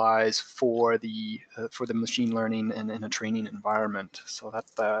utilize for the machine learning and in a training environment. So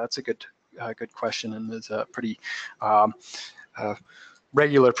that's a good question, and is a pretty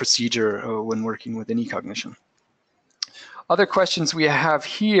regular procedure when working within eCognition. Other questions we have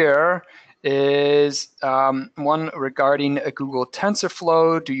here is one regarding a Google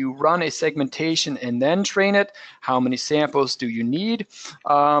TensorFlow. Do you run a segmentation and then train it? How many samples do you need?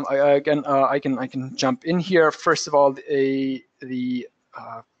 I can jump in here. First of all, the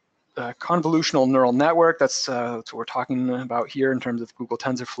convolutional neural network, that's what we're talking about here in terms of Google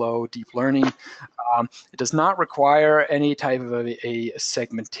TensorFlow, deep learning. It does not require any type of a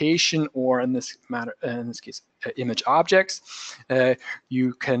segmentation, or in this case, image objects.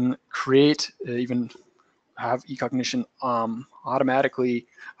 You can create, even have eCognition automatically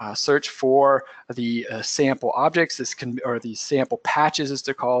search for the sample objects. This can, or the sample patches, as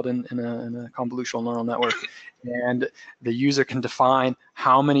they're called in a convolutional neural network. And the user can define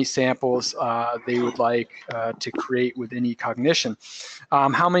how many samples they would like to create within eCognition.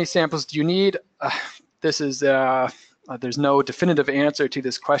 How many samples do you need? This is there's no definitive answer to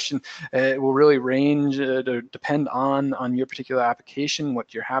this question. It will really range, depend on your particular application,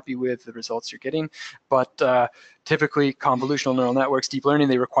 what you're happy with, the results you're getting. But typically, convolutional neural networks, deep learning,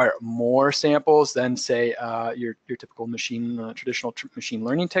 they require more samples than, say, your typical traditional machine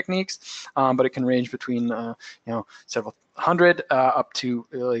learning techniques. But it can range between several hundred up to,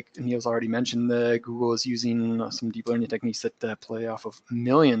 like Niels already mentioned, Google is using some deep learning techniques that play off of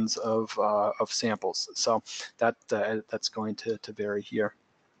millions of samples. So that's going to vary here.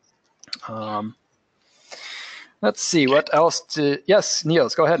 Let's see, what else? Yes,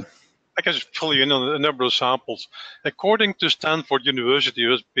 Niels, go ahead. I can just fill you in on a number of samples. According to Stanford University,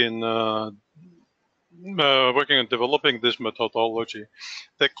 who has been working on developing this methodology,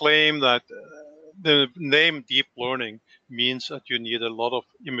 they claim that the name deep learning means that you need a lot of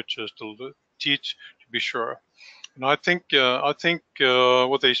images to teach, to be sure. And I think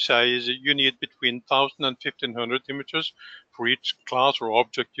what they say is that you need between 1,000 and 1,500 images for each class or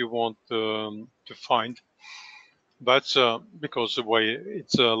object you want to find. That's because the way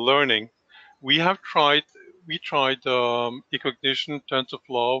it's learning. We tried eCognition,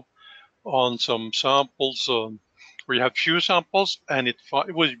 TensorFlow on some samples where you had few samples, and it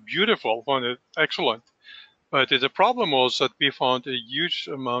was beautiful, excellent. But the problem was that we found a huge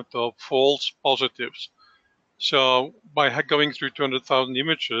amount of false positives. So by going through 200,000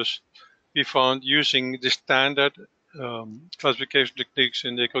 images, we found using the standard classification techniques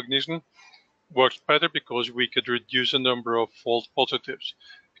in the eCognition works better because we could reduce the number of false positives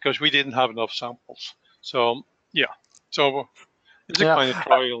because we didn't have enough samples. So yeah, so it's a kind of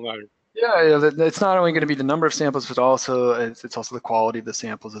trial now. Yeah, it's not only going to be the number of samples, but also it's also the quality of the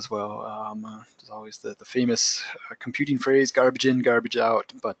samples as well. There's always the famous computing phrase, garbage in, garbage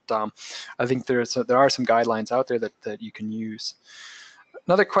out. But I think there are some guidelines out there that you can use.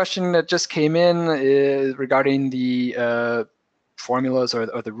 Another question that just came in is regarding the formulas or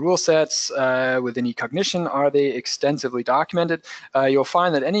the rule sets within eCognition. Are they extensively documented? You'll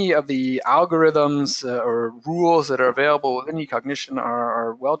find that any of the algorithms or rules that are available within eCognition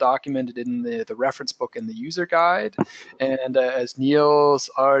are well documented in the reference book and the user guide. And as Niels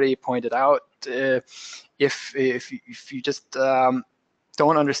already pointed out, if you just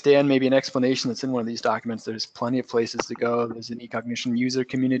don't understand maybe an explanation that's in one of these documents, there's plenty of places to go. There's an eCognition user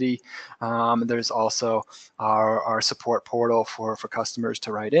community. There's also our support portal for customers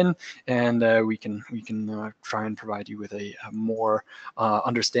to write in, and we can try and provide you with a more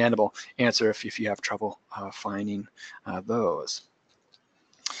understandable answer if you have trouble finding those.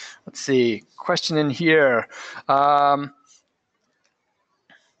 Let's see, question in here.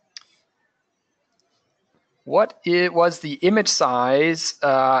 What was the image size,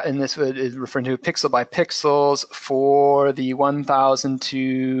 and this is referring to pixel by pixels, for the 1,000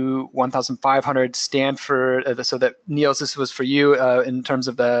 to 1,500 Stanford? So that, Niels, this was for you in terms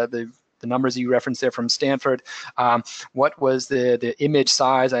of the numbers you referenced there from Stanford. What was the image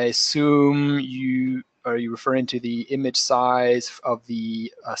size? I assume are you referring to the image size of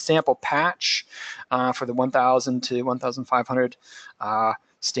the sample patch for the 1,000 to 1,500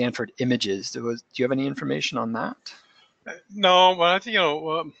 Stanford images? Do you have any information on that? No, but I think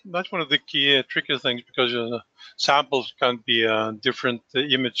that's one of the key tricky things, because samples can be different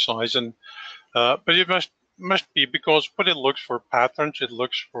image size, and but it must be because what it looks for patterns, it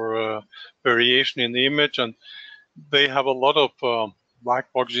looks for variation in the image, and they have a lot of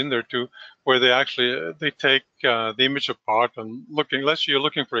black box in there too, where they take the image apart and looking. Let's say you're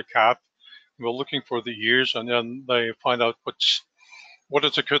looking for a cat, we're looking for the ears, and then they find out what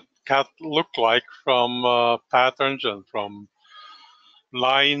does a cat look like from patterns and from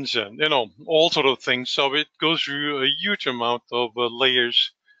lines and all sort of things. So it goes through a huge amount of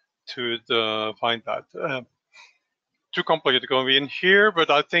layers to find that. Too complicated to go in here, but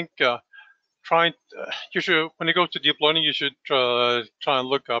I think you should, when you go to deep learning, you should try and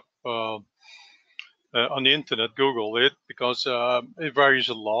look up on the internet, Google it, because it varies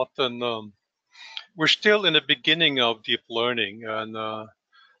a lot, and we're still in the beginning of deep learning, and a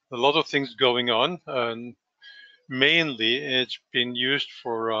lot of things going on, and mainly it's been used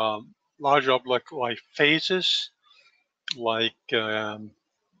for large objects like faces, like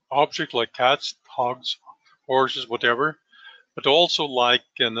objects like cats, hogs, horses, whatever, but also like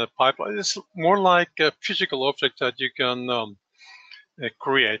in a pipeline. It's more like a physical object that you can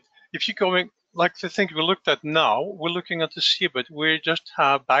create. If you're going, like the thing we looked at now, we're looking at the sea, but we just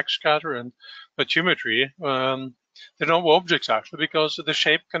have backscatter and bathymetry. They're no objects actually, because the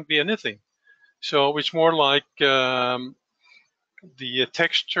shape can be anything. So it's more like the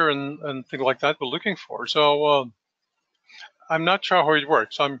texture and things like that we're looking for. So I'm not sure how it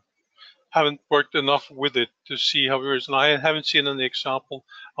works. I haven't worked enough with it to see how it works, and I haven't seen any example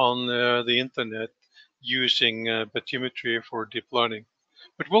on the internet using bathymetry for deep learning,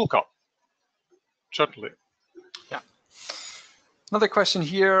 but will come, certainly. Yeah. Another question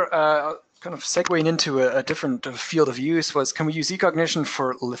here, kind of segueing into a different field of use, was can we use eCognition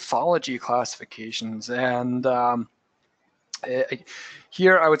for lithology classifications? And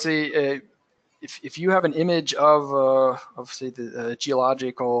here I would say if you have an image of say the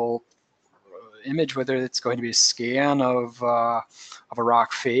geological image, whether it's going to be a scan of a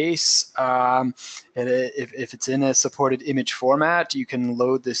rock face, if it's in a supported image format, you can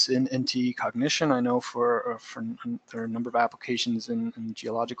load this into eCognition. I know for there are a number of applications in the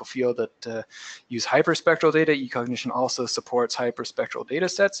geological field that use hyperspectral data. eCognition also supports hyperspectral data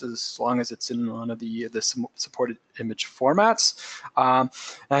sets as long as it's in one of the supported image formats,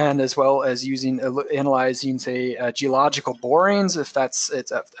 and as well as analyzing, say, geological borings, if that's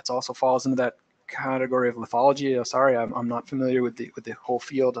also falls into that category of lithology. Sorry, I'm not familiar with the whole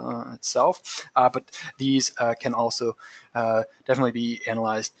field itself, but these can also definitely be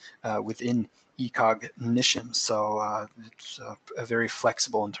analyzed within eCognition. So it's very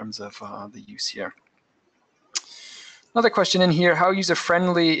flexible in terms of the use here. Another question in here, how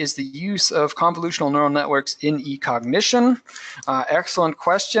user-friendly is the use of convolutional neural networks in eCognition? Excellent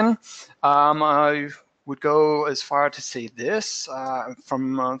question. I would go as far to say this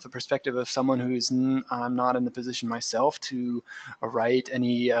from the perspective of someone I'm not in the position myself to write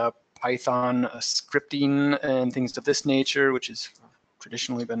any Python scripting and things of this nature, which is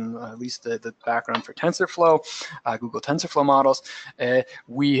traditionally been at least the background for TensorFlow, Google TensorFlow models.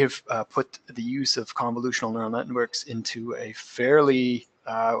 We have put the use of convolutional neural networks into a fairly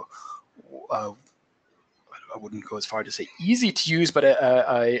I wouldn't go as far to say easy to use, but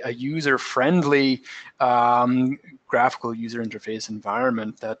a user-friendly graphical user interface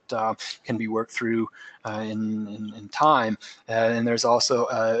environment that can be worked through in time. And there's also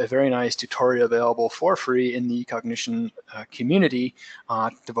a very nice tutorial available for free in the eCognition community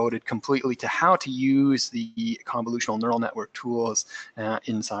devoted completely to how to use the convolutional neural network tools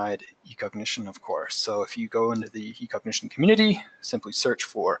inside eCognition, of course. So if you go into the eCognition community, simply search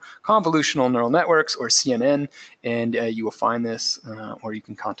for convolutional neural networks or CNN, and you will find this, or you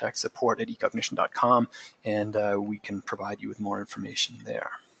can contact support@ecognition.com, and we can provide you with more information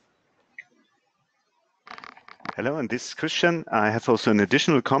there. Hello, and this is Christian. I have also an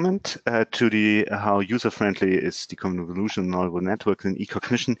additional comment to the how user-friendly is the convolutional neural network in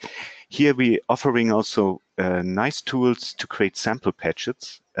eCognition. Here we offering also nice tools to create sample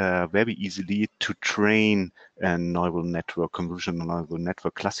patches very easily to train a neural network, convolutional neural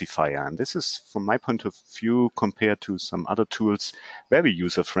network classifier. And this is, from my point of view, compared to some other tools, very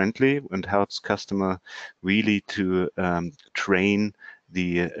user-friendly and helps customer really to train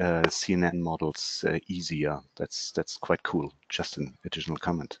the CNN models easier. That's quite cool. Just an additional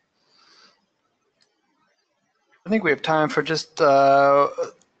comment. I think we have time for just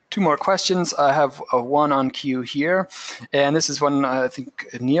 2 more questions. I have one on queue here, and this is one I think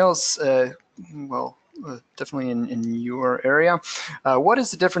Niels, definitely in your area. What is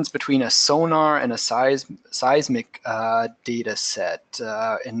the difference between a sonar and a seismic data set,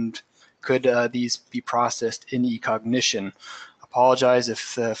 and could these be processed in eCognition? Apologize if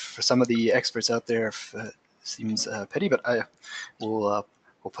for some of the experts out there if it seems petty, but we'll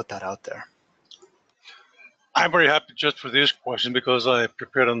put that out there. I'm very happy just for this question because I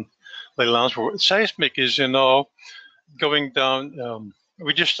prepared a little answer. Seismic is, going down.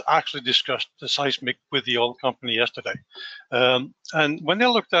 We just actually discussed the seismic with the oil company yesterday, and when they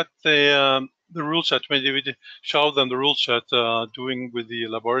looked at the rule set, when we showed them the rule set doing with the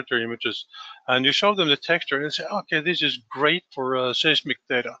laboratory images, and you show them the texture, and they say, okay, this is great for seismic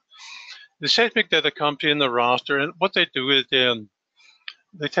data. The seismic data comes in the raster, and what they do is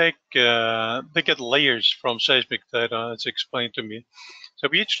they get layers from seismic data, as explained to me. So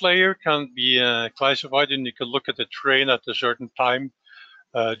each layer can be classified, and you can look at the terrain at a certain time,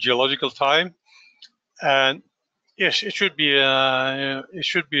 geological time, and yes, it should be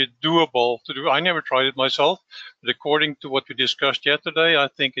doable to do. I never tried it myself, but according to what we discussed yesterday, I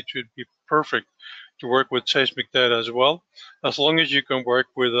think it should be perfect to work with seismic data as well, as long as you can work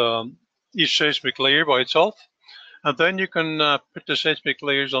with each seismic layer by itself, and then you can put the seismic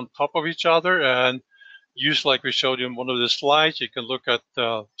layers on top of each other and use, like we showed you in one of the slides, you can look at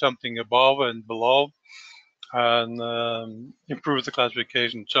something above and below and improve the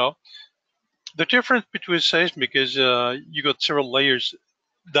classification. So the difference between seismic is you got several layers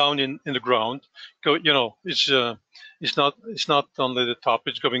down in the ground. It's not only the top;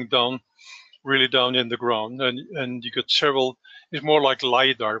 it's going down, really down in the ground, and you got several. It's more like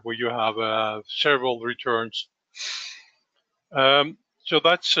LiDAR, where you have several returns. So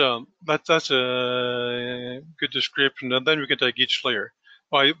that's a good description, and then we can take each layer.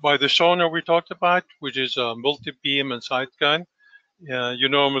 By the sonar we talked about, which is multibeam and sidescan, you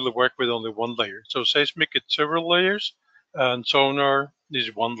normally work with only one layer. So seismic, it's several layers, and sonar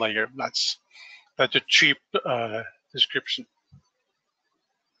is one layer. That's a cheap description.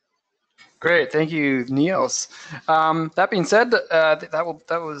 Great, thank you, Niels. That being said,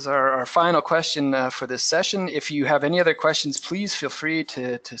 that was our final question for this session. If you have any other questions, please feel free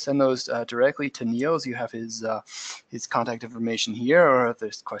to send those directly to Niels. You have his contact information here, or if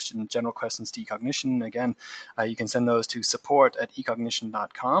there's general questions to eCognition, again, you can send those to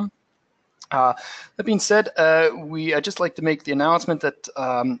support@ecognition.com. That being said, I'd just like to make the announcement that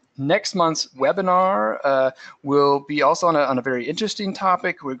next month's webinar will be also on a very interesting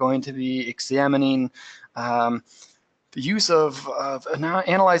topic. We're going to be examining the use of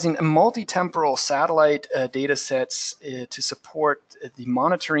analyzing multi-temporal satellite data sets to support the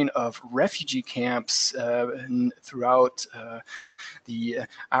monitoring of refugee camps throughout the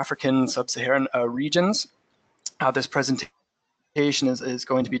African sub-Saharan regions. This presentation is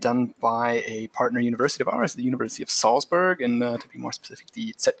going to be done by a partner university of ours, the University of Salzburg, and to be more specific,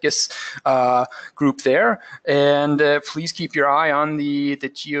 the ZETGIS group there. And please keep your eye on the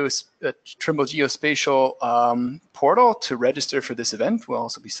Trimble Geospatial portal to register for this event. We'll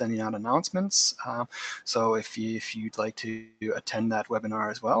also be sending out announcements. So if you'd like to attend that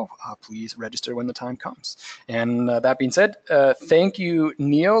webinar as well, please register when the time comes. And that being said, thank you,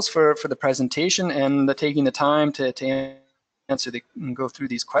 Niels, for the presentation and taking the time to go through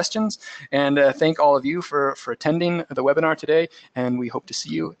these questions, and thank all of you for attending the webinar today, and we hope to see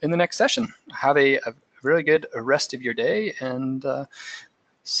you in the next session. Have a really good rest of your day, and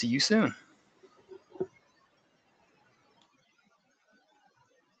see you soon.